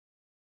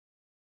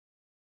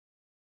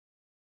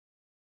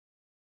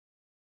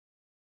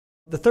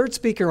The third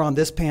speaker on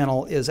this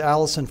panel is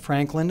Alison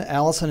Franklin.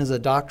 Alison is a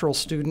doctoral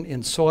student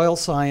in soil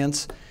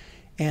science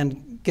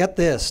and, get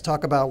this,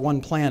 talk about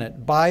one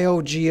planet,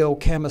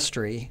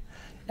 biogeochemistry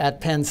at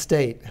Penn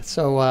State.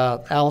 So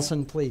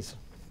Alison, please.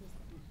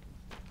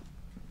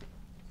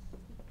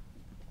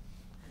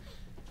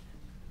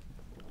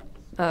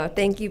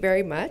 Thank you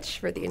very much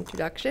for the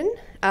introduction.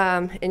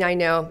 And I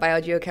know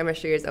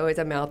biogeochemistry is always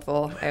a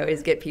mouthful. I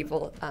always get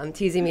people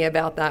teasing me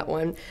about that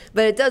one.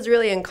 But it does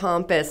really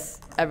encompass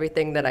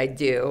everything that I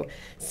do.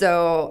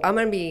 So I'm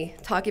going to be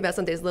talking about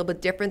something that's a little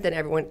bit different than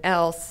everyone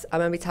else. I'm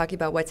going to be talking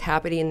about what's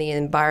happening in the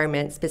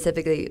environment,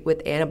 specifically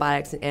with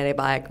antibiotics and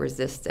antibiotic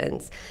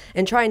resistance,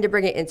 and trying to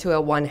bring it into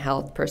a One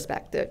Health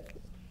perspective.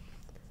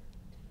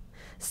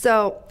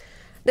 So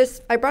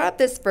I brought up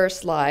this first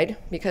slide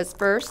because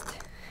first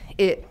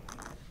it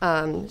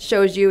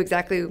shows you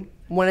exactly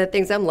one of the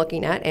things I'm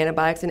looking at,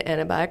 antibiotics and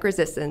antibiotic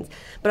resistance.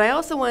 But I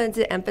also wanted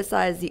to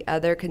emphasize the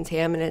other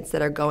contaminants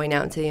that are going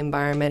out into the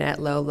environment at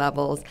low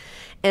levels.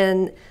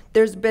 And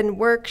there's been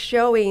work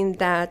showing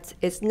that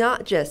it's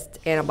not just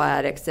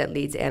antibiotics that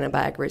leads to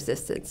antibiotic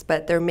resistance,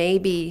 but there may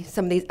be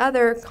some of these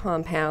other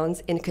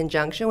compounds in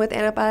conjunction with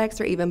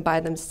antibiotics or even by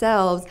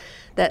themselves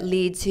that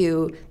lead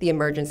to the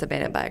emergence of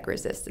antibiotic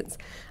resistance.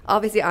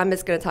 Obviously, I'm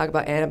just going to talk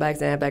about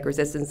antibiotics and antibiotic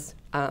resistance.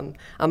 I'm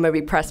going to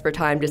be pressed for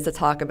time just to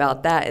talk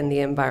about that in the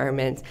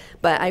environment.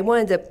 But I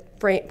wanted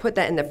to put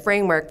that in the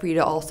framework for you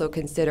to also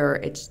consider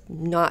it's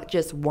not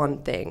just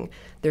one thing.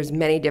 There's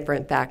many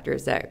different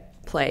factors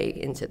that play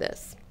into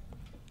this.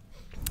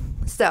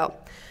 So,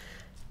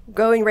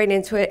 going right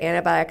into it,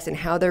 antibiotics and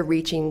how they're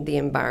reaching the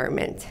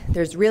environment.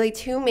 There's really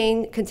two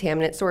main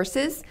contaminant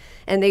sources,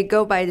 and they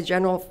go by the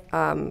general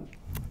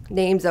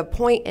names of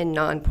point and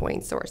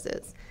non-point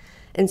sources.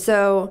 And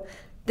so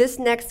this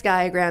next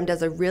diagram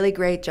does a really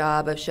great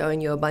job of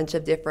showing you a bunch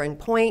of different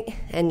point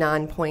and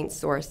non-point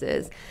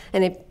sources.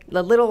 And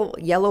the little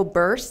yellow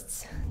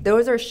bursts,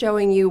 those are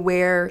showing you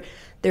where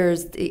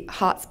there's the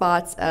hot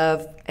spots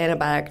of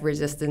antibiotic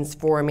resistance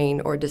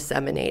forming or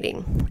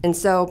disseminating. And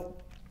so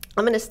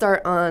I'm going to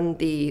start on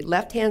the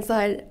left-hand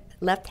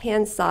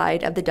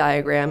side of the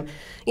diagram.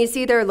 You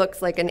see there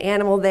looks like an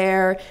animal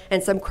there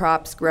and some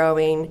crops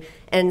growing.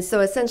 And so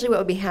essentially what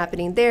would be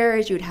happening there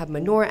is you would have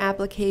manure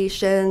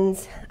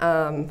applications,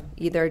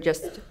 either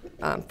just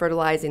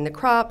fertilizing the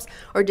crops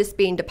or just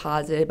being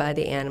deposited by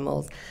the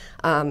animals.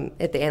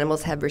 If the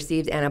animals have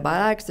received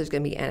antibiotics, there's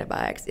going to be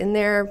antibiotics in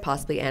there,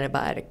 possibly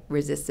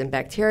antibiotic-resistant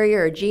bacteria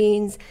or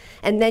genes.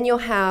 And then you'll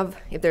have,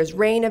 if there's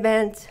rain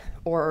event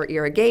or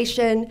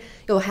irrigation,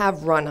 you'll have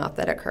runoff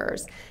that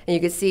occurs. And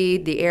you can see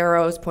the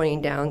arrows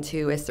pointing down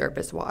to a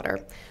surface water.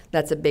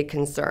 That's a big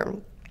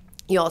concern.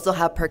 You also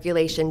have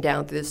percolation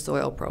down through the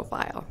soil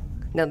profile.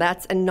 Now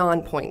that's a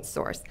non-point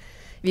source.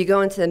 If you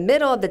go into the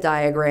middle of the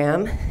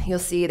diagram, you'll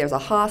see there's a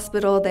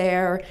hospital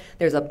there,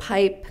 there's a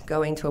pipe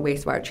going to a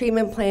wastewater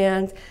treatment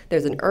plant,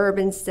 there's an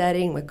urban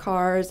setting with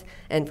cars,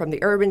 and from the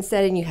urban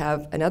setting you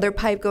have another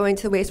pipe going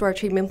to the wastewater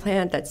treatment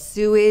plant, that's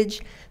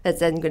sewage,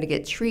 that's then going to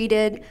get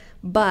treated,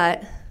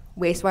 but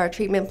wastewater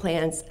treatment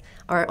plants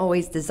aren't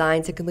always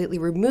designed to completely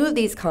remove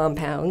these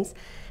compounds,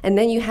 and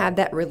then you have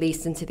that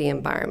release into the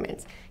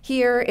environment.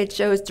 Here it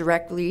shows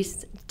direct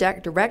release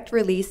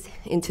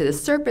into the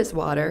surface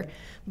water,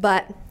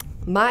 but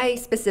my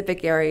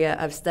specific area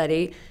of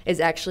study is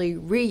actually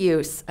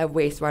reuse of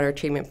wastewater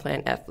treatment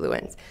plant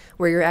effluents,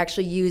 where you're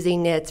actually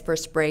using it for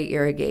spray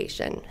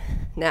irrigation.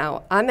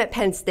 Now, I'm at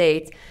Penn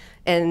State,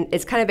 and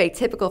it's kind of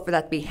atypical for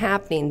that to be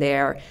happening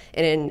there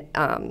and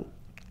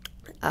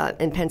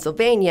in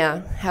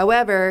Pennsylvania.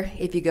 However,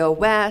 if you go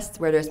west,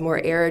 where there's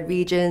more arid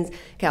regions,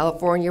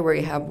 California, where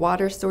you have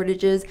water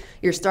shortages,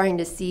 you're starting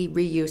to see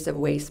reuse of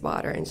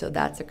wastewater, and so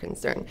that's a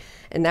concern.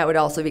 And that would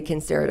also be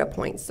considered a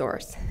point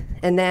source.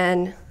 And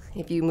then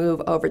if you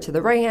move over to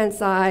the right-hand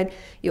side,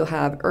 you'll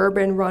have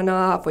urban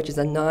runoff, which is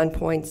a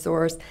non-point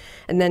source.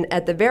 And then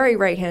at the very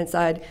right-hand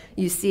side,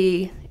 you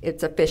see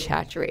it's a fish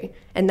hatchery.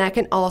 And that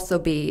can also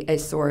be a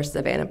source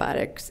of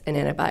antibiotics and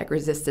antibiotic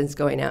resistance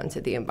going out into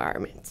the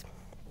environment.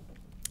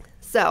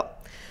 So,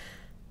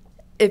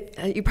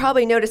 if you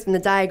probably noticed in the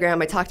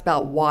diagram, I talked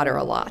about water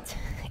a lot.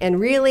 And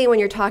really, when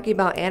you're talking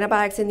about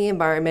antibiotics in the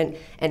environment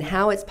and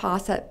how it's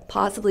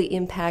possibly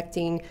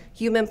impacting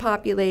human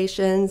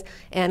populations,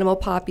 animal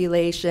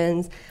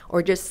populations,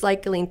 or just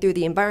cycling through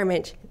the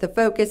environment, the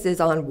focus is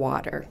on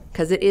water,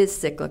 because it is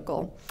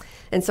cyclical.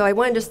 And so I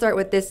wanted to start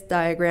with this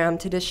diagram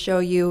to just show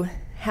you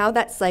how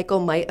that cycle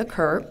might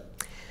occur.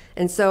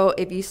 And so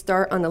if you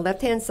start on the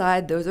left-hand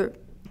side, those are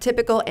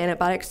typical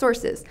antibiotic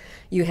sources.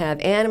 You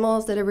have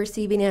animals that are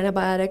receiving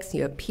antibiotics,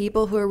 you have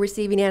people who are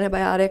receiving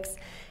antibiotics,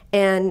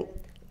 and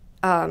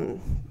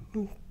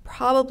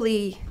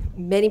probably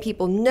many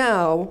people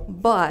know,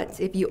 but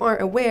if you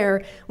aren't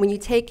aware, when you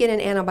take in an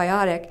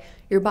antibiotic,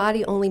 your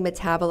body only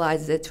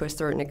metabolizes it to a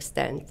certain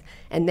extent,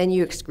 and then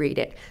you excrete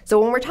it. So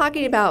when we're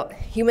talking about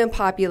human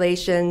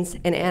populations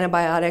and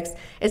antibiotics,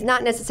 it's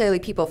not necessarily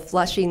people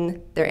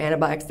flushing their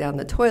antibiotics down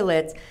the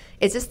toilet,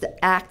 it's just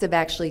the act of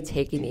actually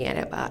taking the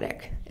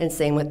antibiotic, and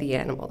same with the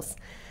animals.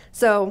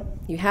 So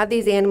you have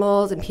these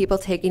animals and people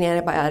taking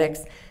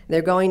antibiotics,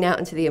 they're going out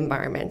into the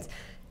environment.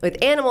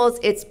 With animals,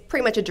 it's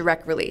pretty much a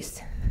direct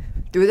release.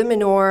 Through the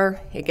manure,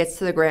 it gets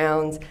to the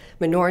ground.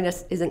 Manure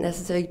isn't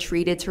necessarily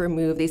treated to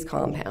remove these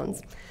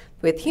compounds.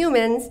 With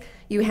humans,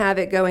 you have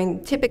it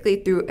going typically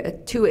through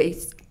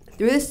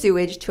the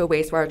sewage to a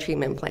wastewater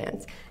treatment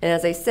plant. And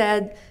as I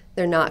said,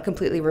 they're not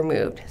completely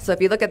removed. So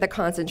if you look at the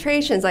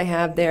concentrations I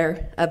have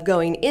there of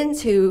going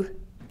into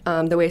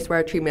the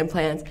wastewater treatment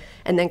plants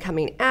and then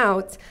coming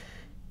out,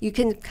 you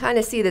can kind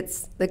of see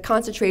that the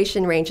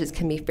concentration ranges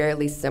can be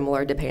fairly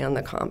similar depending on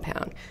the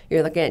compound.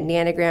 You're looking at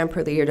nanogram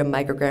per liter to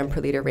microgram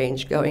per liter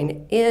range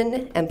going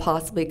in and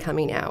possibly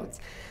coming out.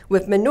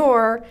 With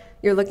manure,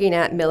 you're looking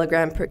at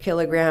milligram per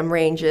kilogram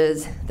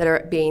ranges that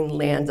are being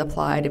land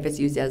applied if it's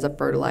used as a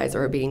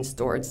fertilizer or being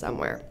stored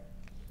somewhere.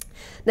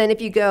 Then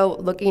if you go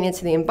looking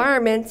into the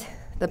environment,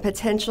 the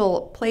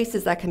potential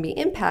places that can be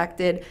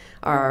impacted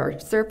are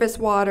surface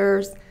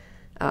waters,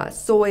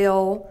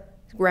 soil,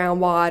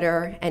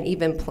 groundwater, and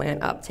even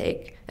plant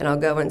uptake. And I'll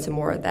go into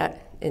more of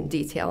that in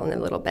detail in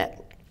a little bit.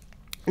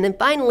 And then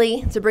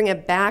finally, to bring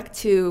it back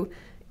to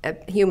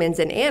humans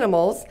and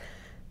animals,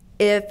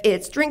 if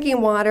it's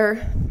drinking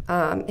water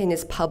and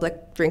it's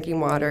public drinking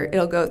water,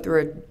 it'll go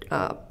through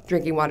a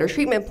drinking water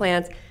treatment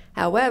plant.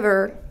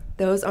 However,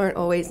 those aren't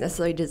always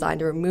necessarily designed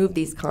to remove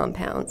these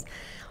compounds.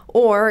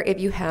 Or if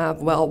you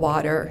have well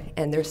water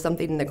and there's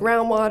something in the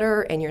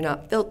groundwater and you're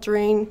not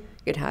filtering,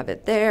 you'd have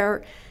it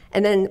there.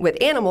 And then with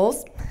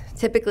animals,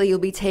 typically you'll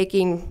be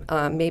taking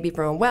maybe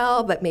from a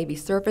well, but maybe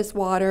surface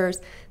waters,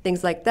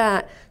 things like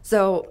that.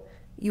 So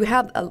you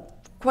have a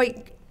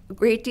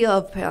great deal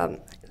of,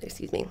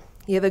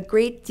 you have a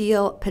great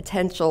deal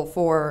potential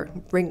for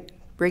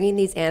bringing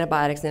these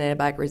antibiotics and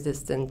antibiotic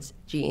resistance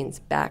genes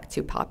back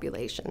to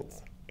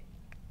populations.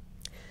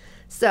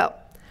 So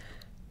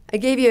I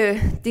gave you a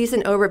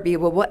decent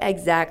overview of what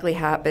exactly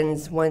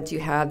happens once you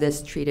have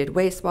this treated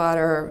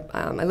wastewater.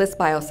 I list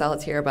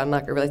biosolids here, but I'm not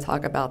going to really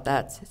talk about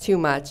that too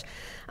much.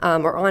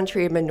 Or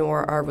untreated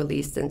manure are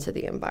released into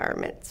the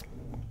environment.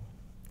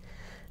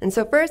 And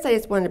so first, I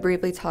just wanted to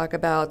briefly talk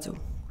about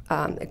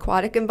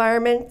aquatic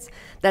environments.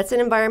 That's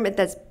an environment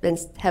that's been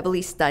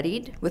heavily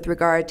studied with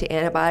regard to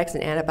antibiotics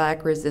and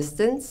antibiotic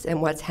resistance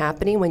and what's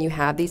happening when you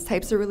have these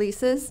types of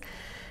releases.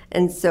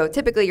 And so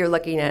typically you're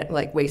looking at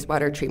like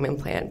wastewater treatment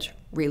plant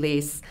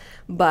release,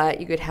 but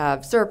you could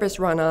have surface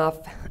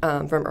runoff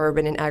from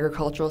urban and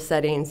agricultural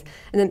settings.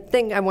 And the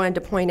thing I wanted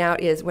to point out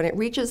is when it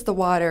reaches the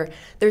water,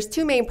 there's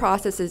two main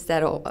processes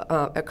that'll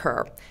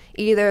occur.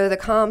 Either the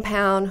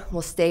compound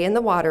will stay in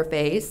the water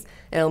phase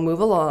and it'll move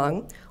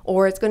along,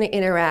 or it's going to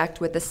interact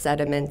with the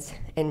sediment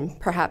and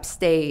perhaps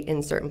stay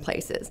in certain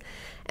places.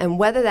 And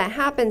whether that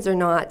happens or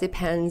not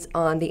depends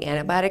on the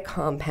antibiotic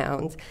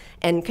compounds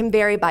and can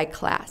vary by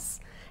class.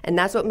 And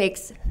that's what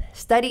makes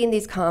studying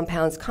these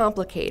compounds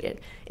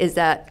complicated, is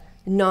that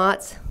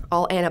not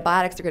all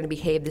antibiotics are going to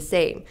behave the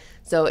same.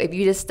 So if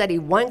you just study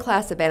one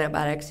class of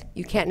antibiotics,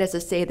 you can't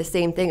necessarily say the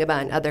same thing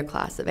about another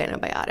class of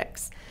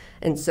antibiotics.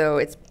 And so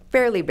it's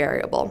fairly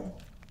variable.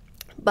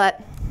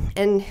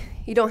 And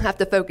you don't have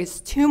to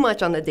focus too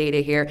much on the data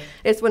here.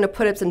 I just want to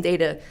put up some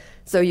data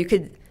so you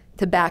could,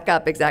 to back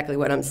up exactly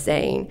what I'm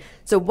saying.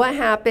 So what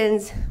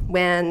happens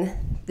when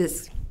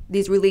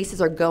these releases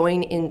are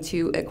going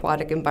into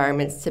aquatic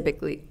environments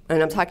typically,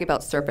 and I'm talking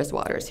about surface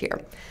waters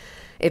here.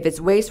 If it's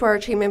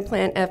wastewater treatment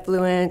plant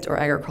effluent or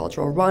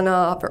agricultural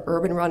runoff or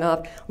urban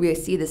runoff, we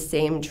see the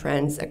same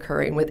trends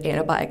occurring with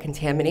antibiotic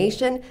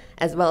contamination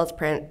as well as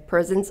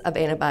presence of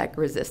antibiotic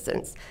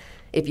resistance.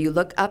 If you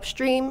look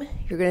upstream,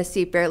 you're going to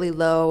see fairly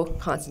low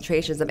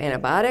concentrations of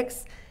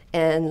antibiotics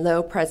and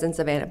low presence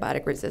of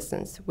antibiotic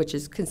resistance, which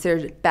is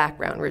considered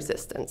background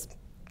resistance.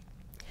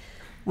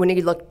 When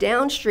you look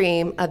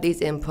downstream of these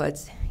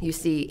inputs, you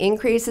see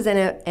increases in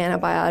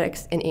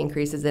antibiotics and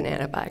increases in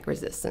antibiotic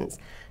resistance.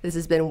 This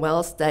has been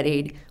well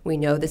studied. We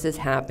know this is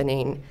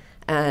happening,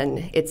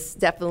 and it's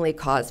definitely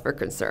cause for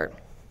concern.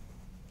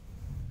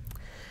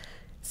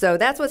 So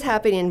that's what's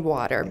happening in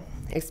water,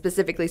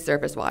 specifically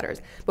surface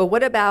waters. But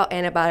what about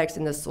antibiotics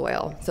in the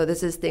soil? So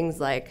this is things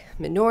like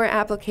manure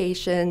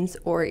applications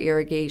or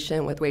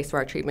irrigation with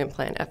wastewater treatment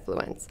plant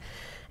effluents.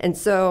 And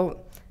so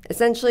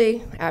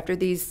essentially, after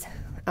these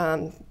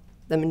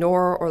the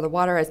manure or the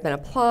water has been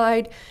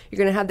applied, you're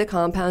going to have the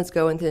compounds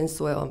go into the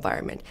soil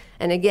environment.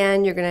 And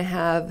again, you're going to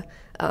have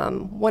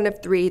one of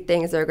three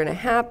things that are going to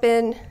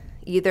happen.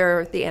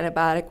 Either the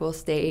antibiotic will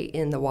stay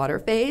in the water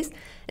phase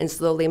and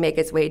slowly make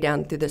its way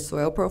down through the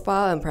soil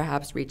profile and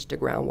perhaps reach to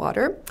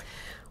groundwater,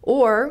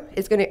 or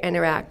it's going to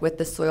interact with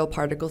the soil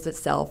particles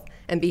itself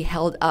and be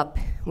held up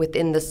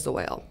within the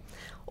soil.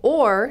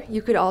 Or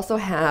you could also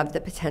have the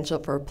potential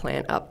for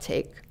plant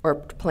uptake or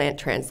plant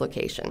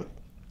translocation.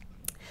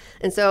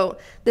 And so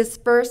this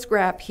first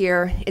graph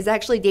here is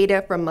actually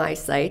data from my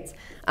site.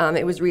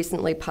 It was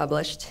recently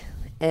published.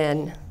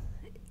 And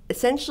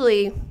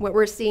essentially what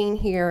we're seeing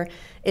here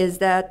is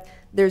that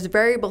there's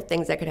variable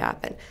things that could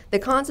happen. The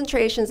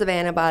concentrations of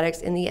antibiotics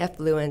in the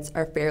effluents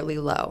are fairly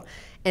low.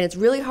 And it's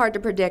really hard to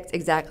predict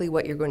exactly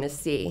what you're going to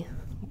see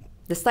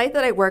The site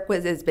that I work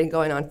with has been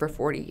going on for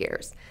 40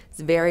 years. It's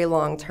very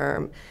long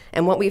term.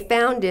 And what we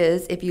found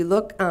is, if you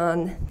look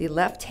on the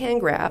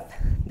left-hand graph,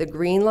 the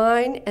green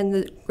line and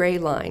the gray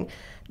line,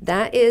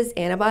 that is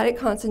antibiotic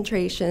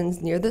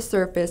concentrations near the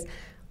surface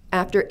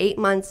after 8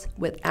 months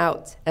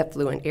without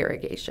effluent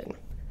irrigation.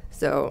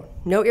 So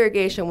no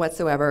irrigation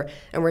whatsoever,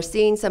 and we're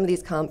seeing some of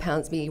these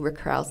compounds be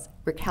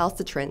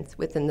recalcitrant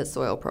within the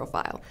soil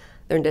profile.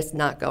 They're just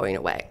not going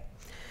away.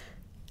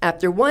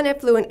 After one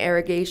effluent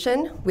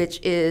irrigation,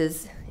 which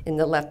is in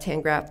the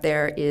left-hand graph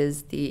there,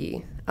 is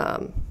the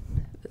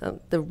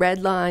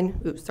red line.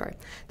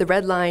 The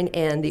red line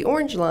and the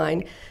orange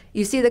line.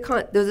 You see those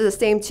are the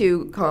same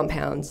two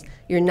compounds.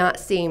 You're not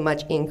seeing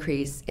much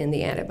increase in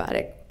the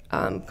antibiotic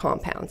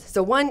compounds.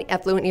 So one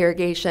effluent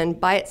irrigation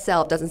by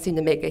itself doesn't seem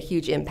to make a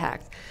huge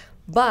impact.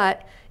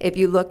 But if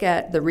you look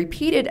at the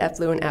repeated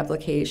effluent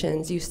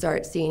applications, you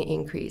start seeing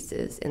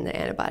increases in the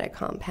antibiotic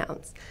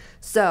compounds.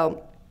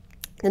 So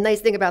the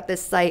nice thing about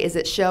this site is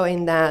it's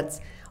showing that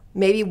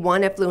maybe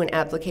one effluent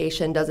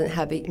application doesn't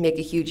make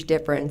a huge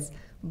difference,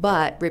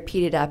 but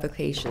repeated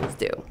applications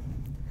do.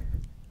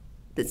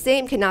 The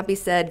same cannot be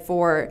said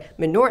for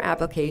manure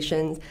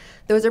applications.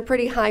 Those are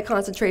pretty high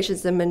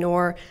concentrations in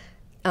manure.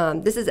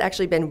 This has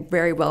actually been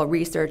very well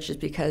researched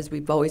just because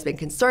we've always been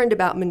concerned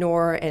about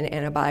manure and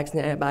antibiotics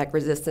and antibiotic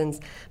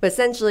resistance. But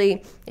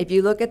essentially, if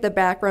you look at the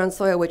background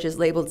soil, which is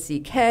labeled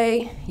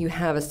CK, you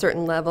have a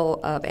certain level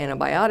of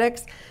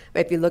antibiotics.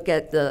 But if you look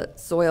at the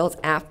soils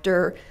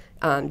after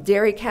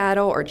dairy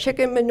cattle or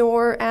chicken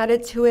manure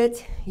added to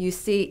it, you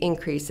see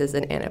increases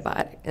in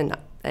antibiotics.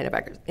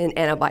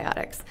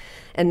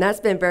 And that's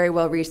been very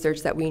well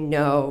researched, that we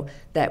know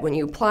that when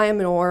you apply a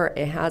manure,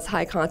 it has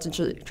high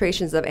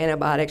concentrations of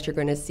antibiotics, you're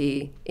going to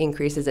see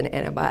increases in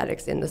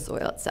antibiotics in the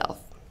soil itself.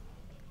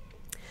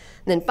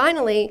 And then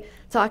finally,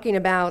 talking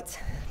about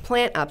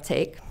plant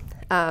uptake.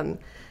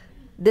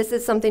 This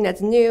is something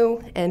that's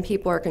new and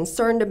people are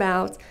concerned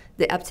about,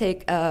 the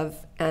uptake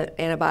of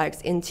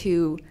antibiotics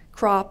into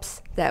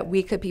crops that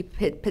we could be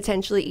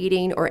potentially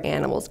eating or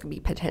animals could be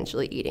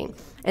potentially eating.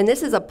 And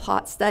this is a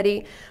plot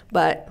study,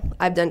 but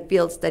I've done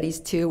field studies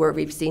too where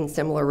we've seen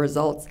similar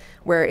results,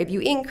 where if you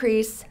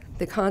increase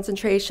the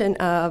concentration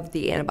of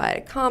the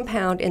antibiotic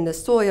compound in the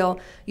soil,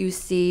 you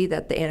see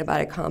that the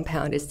antibiotic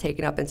compound is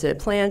taken up into the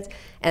plants,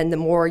 and the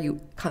more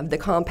the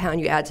compound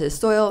you add to the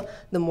soil,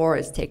 the more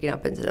it's taken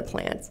up into the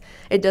plants.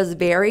 It does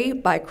vary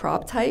by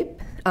crop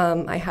type.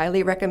 I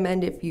highly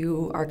recommend, if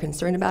you are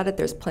concerned about it,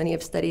 there's plenty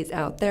of studies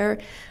out there,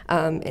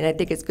 and I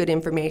think it's good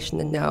information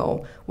to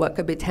know what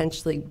could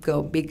potentially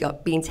be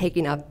being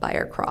taken up by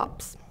our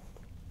crops.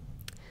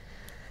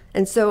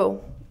 And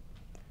so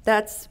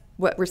that's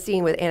what we're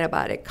seeing with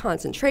antibiotic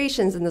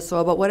concentrations in the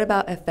soil, but what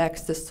about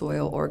effects to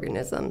soil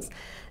organisms?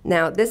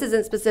 Now, this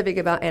isn't specific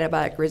about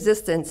antibiotic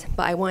resistance,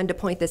 but I wanted to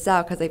point this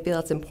out because I feel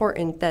it's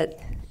important that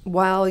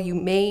while you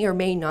may or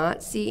may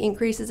not see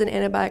increases in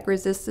antibiotic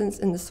resistance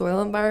in the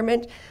soil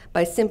environment,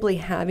 by simply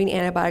having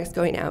antibiotics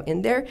going out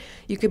in there,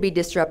 you could be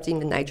disrupting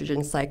the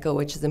nitrogen cycle,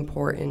 which is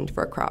important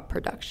for crop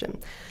production.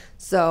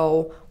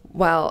 So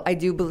while I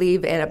do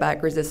believe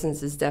antibiotic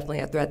resistance is definitely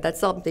a threat, that's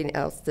something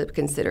else to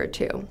consider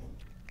too.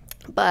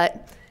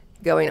 But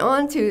going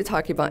on to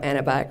talking about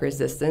antibiotic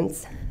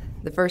resistance,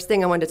 the first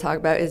thing I wanted to talk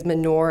about is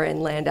manure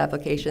and land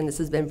application. This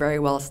has been very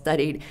well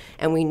studied,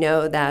 and we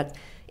know that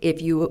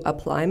if you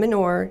apply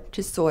manure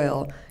to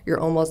soil, you're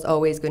almost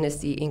always going to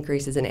see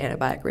increases in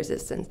antibiotic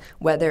resistance,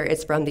 whether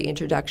it's from the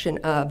introduction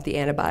of the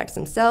antibiotics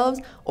themselves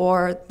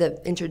or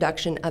the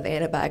introduction of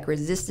antibiotic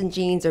resistant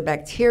genes or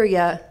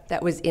bacteria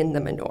that was in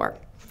the manure.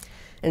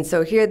 And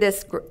so here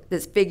this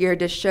figure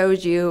just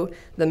shows you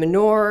the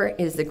manure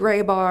is the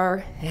gray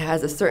bar. It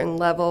has a certain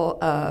level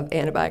of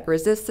antibiotic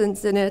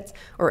resistance in it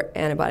or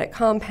antibiotic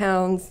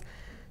compounds.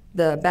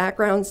 The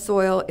background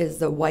soil is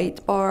the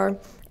white bar,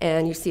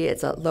 and you see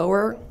it's a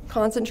lower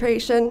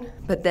concentration,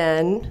 but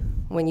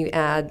then when you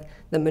add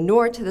the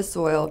manure to the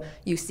soil,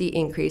 you see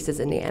increases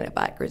in the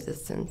antibiotic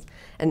resistance.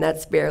 And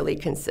that's fairly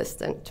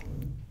consistent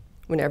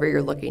whenever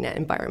you're looking at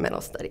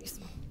environmental studies.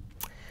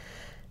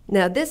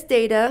 Now, this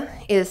data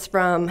is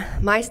from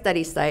my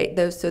study site.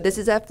 So this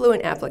is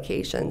effluent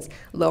applications,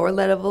 lower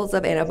levels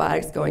of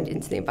antibiotics going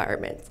into the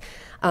environment.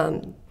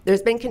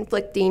 There's been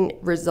conflicting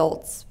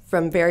results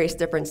from various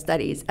different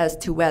studies as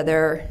to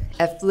whether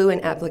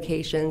effluent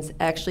applications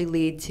actually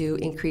lead to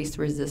increased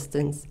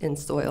resistance in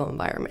soil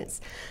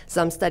environments.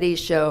 Some studies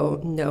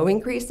show no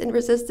increase in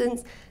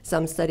resistance.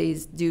 Some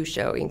studies do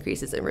show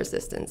increases in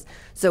resistance.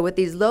 So with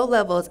these low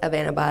levels of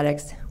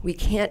antibiotics, we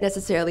can't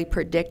necessarily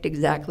predict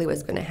exactly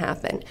what's going to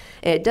happen.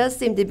 And it does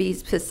seem to be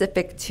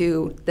specific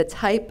to the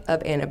type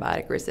of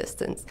antibiotic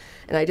resistance.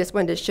 And I just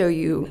wanted to show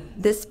you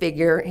this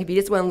figure. If you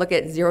just want to look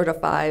at 0 to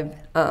 5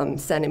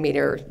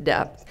 centimeter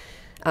depth,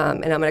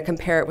 and I'm going to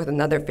compare it with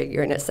another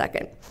figure in a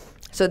second.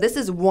 So this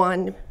is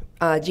one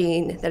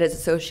gene that is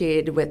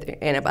associated with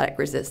antibiotic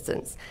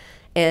resistance.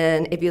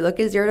 And if you look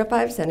at 0 to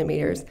 5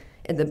 centimeters,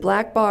 and the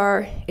black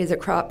bar is a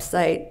crop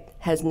site,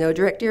 has no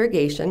direct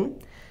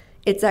irrigation.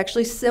 It's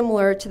actually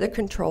similar to the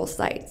control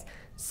sites.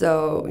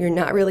 So you're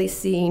not really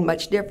seeing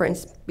much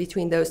difference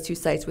between those two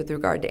sites with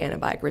regard to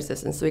antibiotic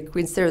resistance. So we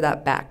consider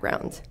that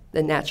background,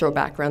 the natural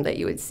background that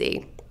you would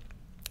see.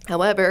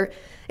 However,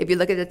 if you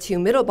look at the two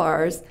middle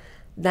bars,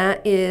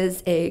 that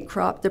is a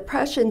crop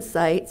depression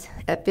site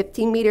at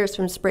 15 meters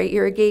from spray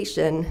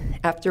irrigation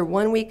after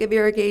 1 week of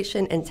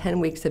irrigation and 10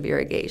 weeks of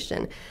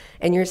irrigation.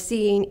 And you're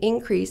seeing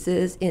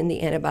increases in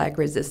the antibiotic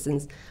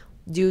resistance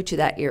due to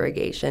that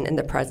irrigation and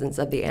the presence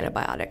of the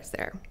antibiotics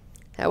there.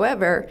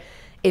 However,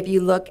 if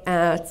you look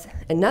at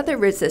another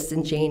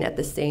resistant gene at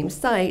the same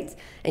site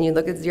and you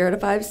look at 0 to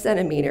 5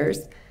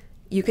 centimeters,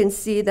 you can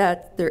see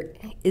that there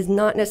is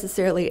not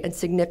necessarily a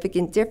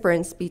significant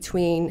difference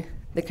between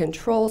the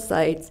control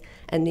sites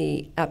and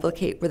the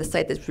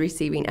site that's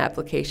receiving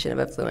application of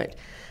effluent.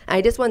 And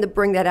I just wanted to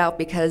bring that out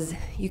because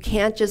you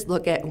can't just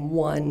look at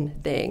one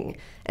thing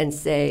and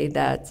say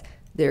that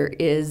there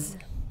is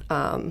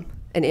an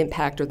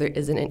impact or there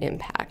isn't an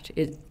impact.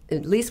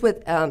 At least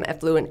with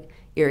effluent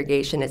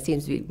irrigation, it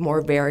seems to be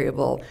more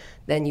variable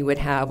than you would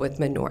have with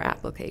manure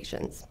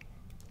applications.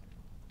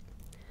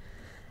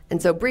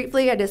 And so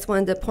briefly, I just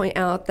wanted to point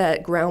out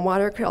that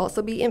groundwater could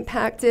also be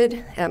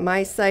impacted. At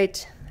my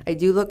site, I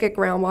do look at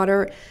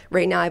groundwater.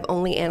 Right now, I've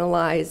only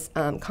analyzed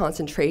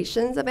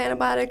concentrations of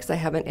antibiotics. I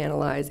haven't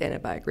analyzed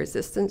antibiotic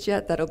resistance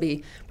yet. That'll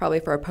be probably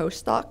for a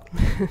postdoc,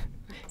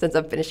 since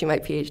I'm finishing my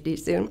Ph.D.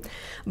 soon.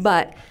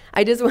 But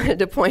I just wanted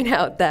to point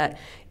out that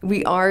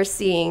we are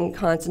seeing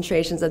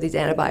concentrations of these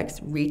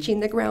antibiotics reaching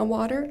the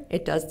groundwater.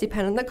 It does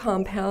depend on the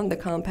compound. The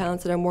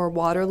compounds that are more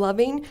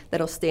water-loving,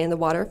 that'll stay in the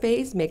water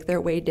phase, make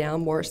their way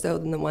down more so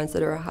than the ones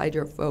that are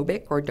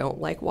hydrophobic or don't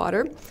like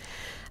water.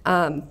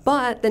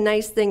 But the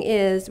nice thing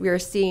is we are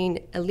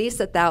seeing at least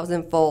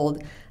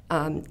 1,000-fold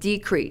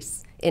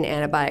decrease in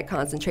antibiotic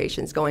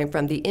concentrations going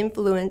from the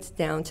influent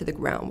down to the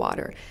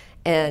groundwater,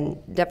 and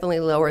definitely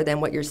lower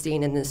than what you're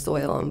seeing in the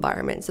soil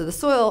environment. So the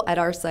soil at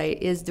our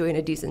site is doing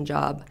a decent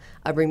job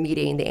of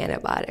remediating the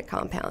antibiotic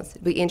compounds.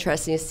 It'll be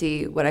interesting to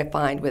see what I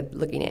find with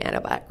looking at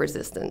antibiotic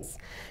resistance.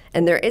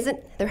 And there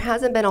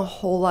hasn't been a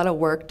whole lot of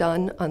work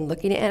done on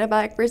looking at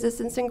antibiotic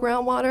resistance in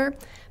groundwater,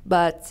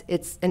 but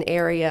it's an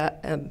area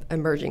of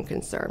emerging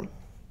concern,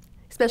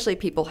 especially if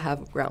people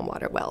have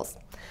groundwater wells.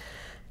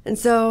 And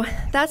so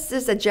that's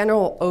just a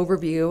general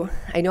overview.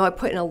 I know I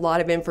put in a lot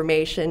of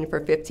information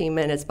for 15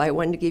 minutes, but I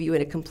wanted to give you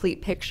a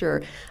complete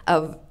picture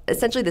of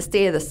essentially the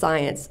state of the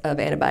science of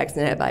antibiotics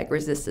and antibiotic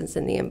resistance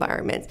in the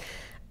environment.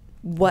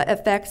 What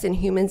effects in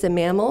humans and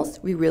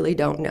mammals, we really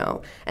don't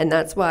know. And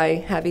that's why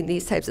having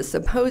these types of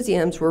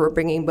symposiums where we're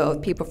bringing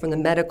both people from the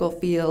medical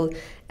field,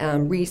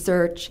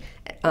 research,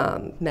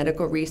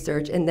 medical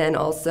research, and then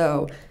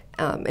also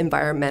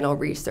environmental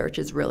research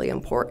is really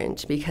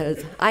important,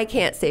 because I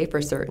can't say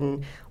for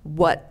certain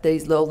what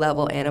these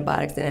low-level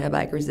antibiotics and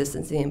antibiotic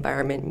resistance in the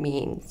environment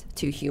means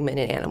to human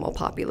and animal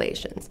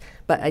populations,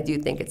 but I do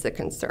think it's a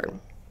concern.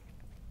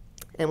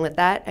 And with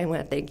that, I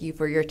want to thank you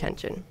for your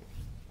attention.